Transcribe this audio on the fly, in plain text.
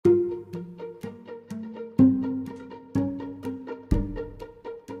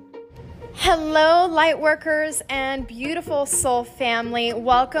Hello, light workers and beautiful soul family.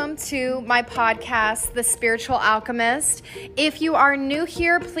 Welcome to my podcast, The Spiritual Alchemist. If you are new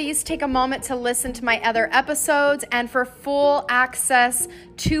here, please take a moment to listen to my other episodes, and for full access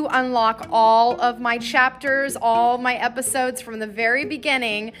to unlock all of my chapters, all my episodes from the very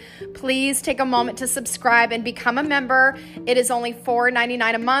beginning, please take a moment to subscribe and become a member. It is only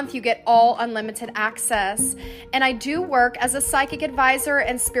 $4.99 a month. You get all unlimited access. And I do work as a psychic advisor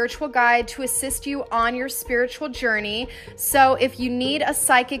and spiritual guide to assist you on your spiritual journey. So if you need a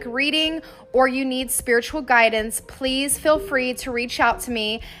psychic reading or you need spiritual guidance, please feel free to reach out to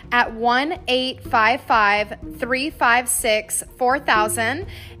me at 1-855-356-4000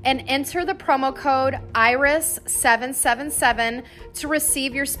 and enter the promo code IRIS777 to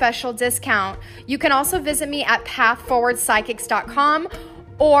receive your special discount. You can also visit me at pathforwardpsychics.com,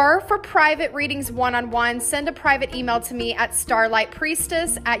 or for private readings one-on-one, send a private email to me at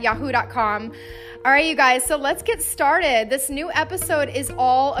starlightpriestess@yahoo.com. All right, you guys, so let's get started. This new episode is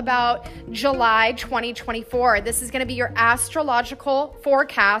all about July 2024. This is going to be your astrological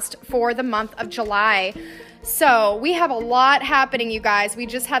forecast for the month of July. So we have a lot happening, you guys. We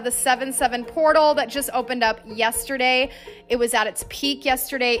just had the 7-7 portal that just opened up yesterday. It was at its peak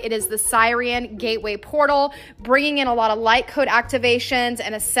yesterday. It is the Sirian Gateway portal, bringing in a lot of light code activations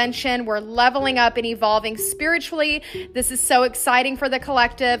and ascension. We're leveling up and evolving spiritually. This is so exciting for the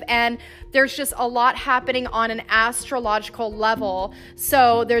collective, and there's just a lot happening on an astrological level.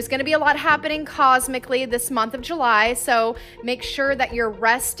 So there's going to be a lot happening cosmically this month of July. So make sure that you're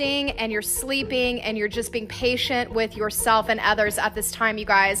resting and you're sleeping and you're just being patient with yourself and others at this time, you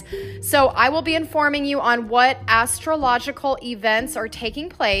guys. So I will be informing you on what astrological events are taking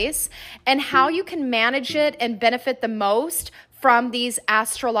place and how you can manage it and benefit the most from these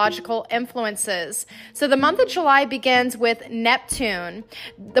astrological influences. So the month of July begins with Neptune.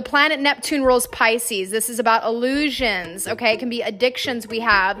 The planet Neptune rules Pisces. This is about illusions, okay? It can be addictions we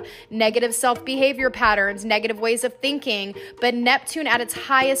have, negative self-behavior patterns, negative ways of thinking. But Neptune at its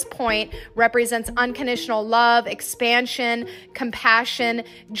highest point represents unconditional love, expansion, compassion,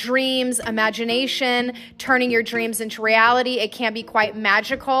 dreams, imagination, turning your dreams into reality. It can be quite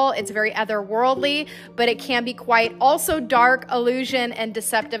magical. It's very otherworldly, but it can be quite also dark, illusion, and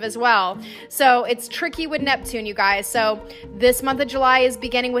deceptive as well. So it's tricky with Neptune, you guys. So this month of July is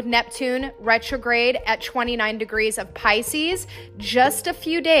beginning with Neptune retrograde at 29 degrees of Pisces, just a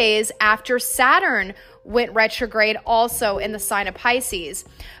few days after Saturn went retrograde also in the sign of Pisces.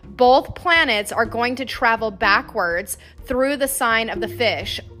 Both planets are going to travel backwards through the sign of the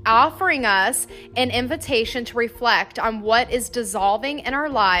fish, offering us an invitation to reflect on what is dissolving in our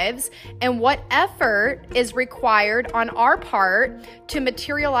lives and what effort is required on our part to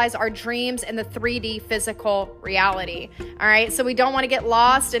materialize our dreams in the 3D physical reality. All right, so we don't want to get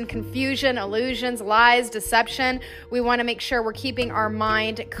lost in confusion, illusions, lies, deception. We want to make sure we're keeping our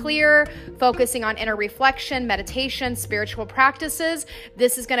mind clear, focusing on inner reflection, meditation, spiritual practices.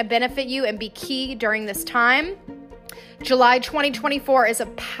 This is going to benefit you and be key during this time. July 2024 is a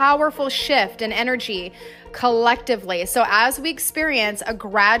powerful shift in energy collectively. So as we experience a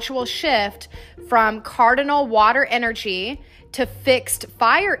gradual shift from cardinal water energy to fixed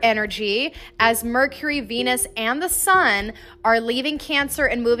fire energy, as Mercury, Venus, and the Sun are leaving Cancer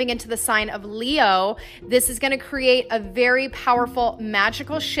and moving into the sign of Leo, this is going to create a very powerful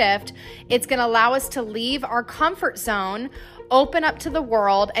magical shift. It's going to allow us to leave our comfort zone, open up to the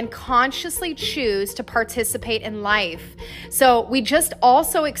world, and consciously choose to participate in life. So we just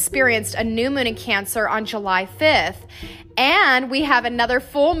also experienced a new moon in Cancer on July 5th. And we have another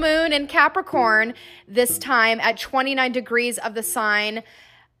full moon in Capricorn, this time at 29 degrees of the sign,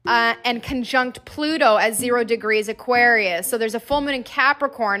 and conjunct Pluto at 0 degrees Aquarius. So there's a full moon in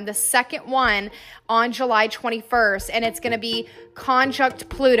Capricorn, the second one on July 21st, and it's going to be conjunct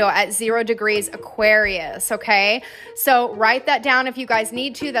Pluto at 0 degrees Aquarius, okay? So write that down if you guys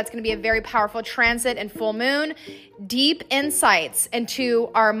need to. That's going to be a very powerful transit and full moon. Deep insights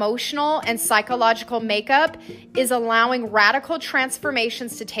into our emotional and psychological makeup is allowing radical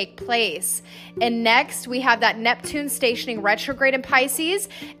transformations to take place. And next, we have that Neptune stationing retrograde in Pisces,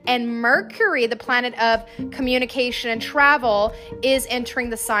 and Mercury, the planet of communication and travel, is entering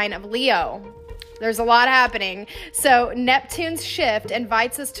the sign of Leo. There's a lot happening. So Neptune's shift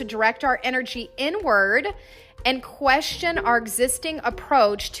invites us to direct our energy inward and question our existing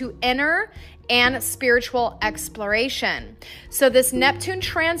approach to inner and spiritual exploration. So this Neptune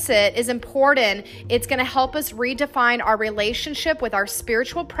transit is important. It's going to help us redefine our relationship with our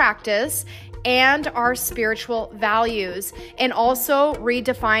spiritual practice and our spiritual values, and also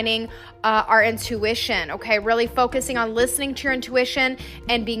redefining our intuition, okay? Really focusing on listening to your intuition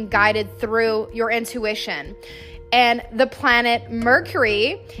and being guided through your intuition. And the planet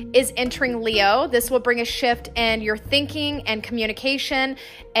Mercury is entering Leo. This will bring a shift in your thinking and communication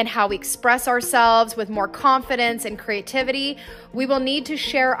and how we express ourselves with more confidence and creativity. We will need to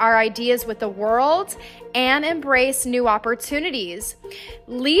share our ideas with the world and embrace new opportunities.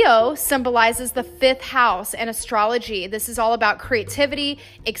 Leo symbolizes the 5th house in astrology. This is all about creativity,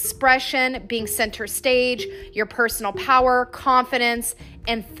 expression, being center stage, your personal power, confidence,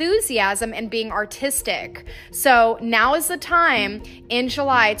 enthusiasm, and being artistic. So now is the time in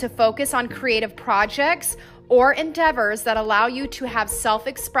July to focus on creative projects or endeavors that allow you to have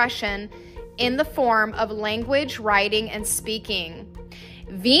self-expression in the form of language, writing, and speaking.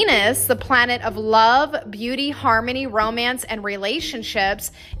 Venus, the planet of love, beauty, harmony, romance, and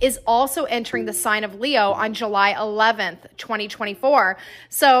relationships, is also entering the sign of Leo on July 11th, 2024.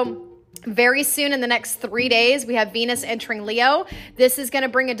 So very soon in the next 3 days, we have Venus entering Leo. This is going to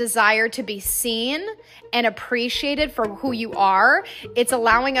bring a desire to be seen and appreciated for who you are. It's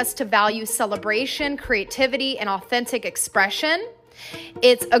allowing us to value celebration, creativity, and authentic expression.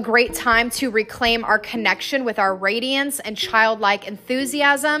 It's a great time to reclaim our connection with our radiance and childlike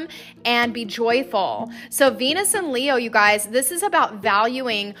enthusiasm and be joyful. So Venus and Leo, you guys, this is about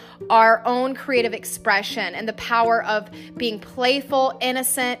valuing our own creative expression and the power of being playful,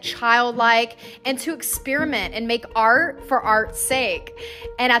 innocent, childlike, and to experiment and make art for art's sake.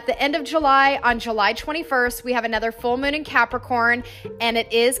 And at the end of July, on July 21st, we have another full moon in Capricorn, and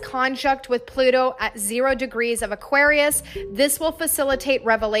it is conjunct with Pluto at 0 degrees of Aquarius. This will facilitate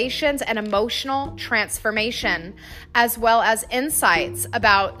revelations and emotional transformation, as well as insights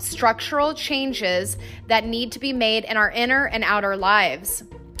about structural changes that need to be made in our inner and outer lives.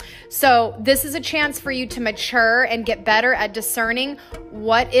 So this is a chance for you to mature and get better at discerning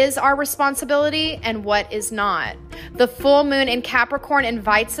what is our responsibility and what is not. The full moon in Capricorn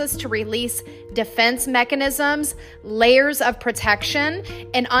invites us to release defense mechanisms, layers of protection,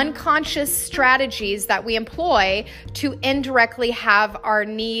 and unconscious strategies that we employ to indirectly have our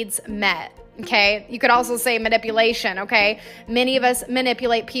needs met. Okay, you could also say manipulation, okay? Many of us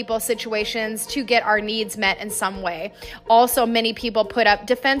manipulate people, situations to get our needs met in some way. Also, many people put up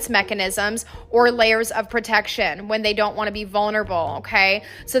defense mechanisms or layers of protection when they don't want to be vulnerable, okay?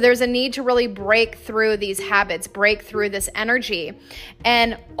 So there's a need to really break through these habits, break through this energy.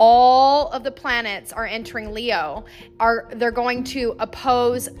 And all of the planets are entering Leo. They're going to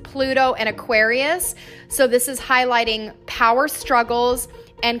oppose Pluto and Aquarius. So this is highlighting power struggles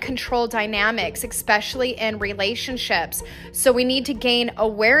and control dynamics, especially in relationships. So we need to gain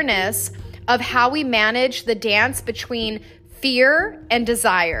awareness of how we manage the dance between fear and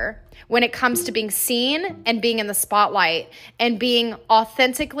desire when it comes to being seen and being in the spotlight and being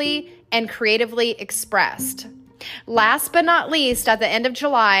authentically and creatively expressed. Last but not least, at the end of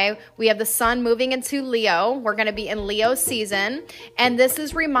July, we have the sun moving into Leo. We're going to be in Leo season, and this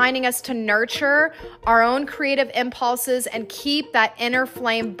is reminding us to nurture our own creative impulses and keep that inner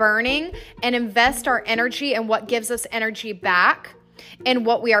flame burning and invest our energy in what gives us energy back and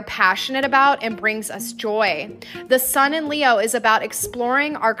what we are passionate about and brings us joy. The sun in Leo is about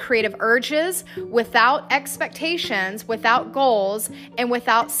exploring our creative urges without expectations, without goals, and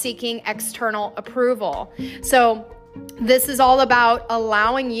without seeking external approval. So this is all about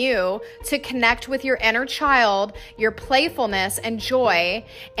allowing you to connect with your inner child, your playfulness and joy,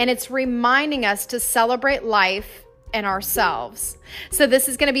 and it's reminding us to celebrate life and ourselves. So this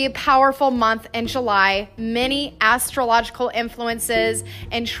is going to be a powerful month in July. Many astrological influences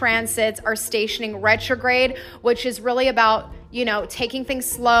and transits are stationing retrograde, which is really about, taking things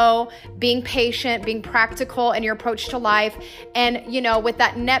slow, being patient, being practical in your approach to life. And, with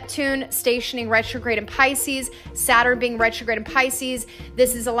that Neptune stationing retrograde in Pisces, Saturn being retrograde in Pisces,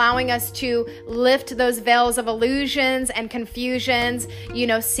 this is allowing us to lift those veils of illusions and confusions,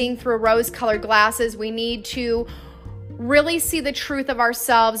 seeing through rose-colored glasses. We need to really see the truth of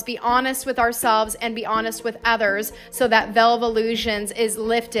ourselves, be honest with ourselves, and be honest with others so that veil of illusions is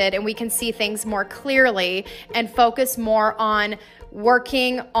lifted and we can see things more clearly and focus more on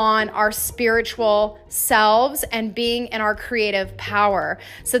working on our spiritual selves and being in our creative power.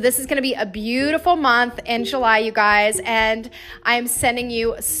 So this is going to be a beautiful month in July, you guys, and I'm sending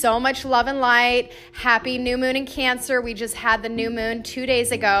you so much love and light. Happy new moon in Cancer. We just had the new moon 2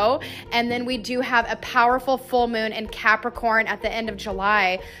 days ago, and then we do have a powerful full moon in Capricorn at the end of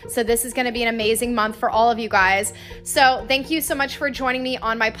July. So this is going to be an amazing month for all of you guys. So thank you so much for joining me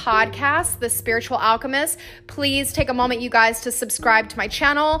on my podcast, The Spiritual Alchemist. Please take a moment, you guys, to subscribe subscribe to my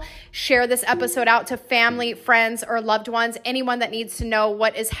channel, share this episode out to family, friends, or loved ones, anyone that needs to know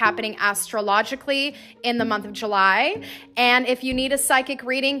what is happening astrologically in the month of July. And if you need a psychic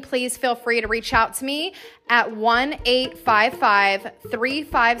reading, please feel free to reach out to me at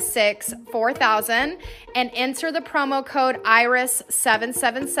 1-855-356-4000 and enter the promo code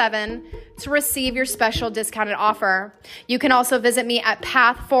IRIS777 to receive your special discounted offer. You can also visit me at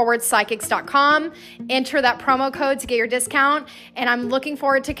pathforwardpsychics.com, enter that promo code to get your discount, and I'm looking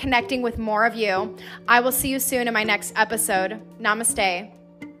forward to connecting with more of you. I will see you soon in my next episode. Namaste.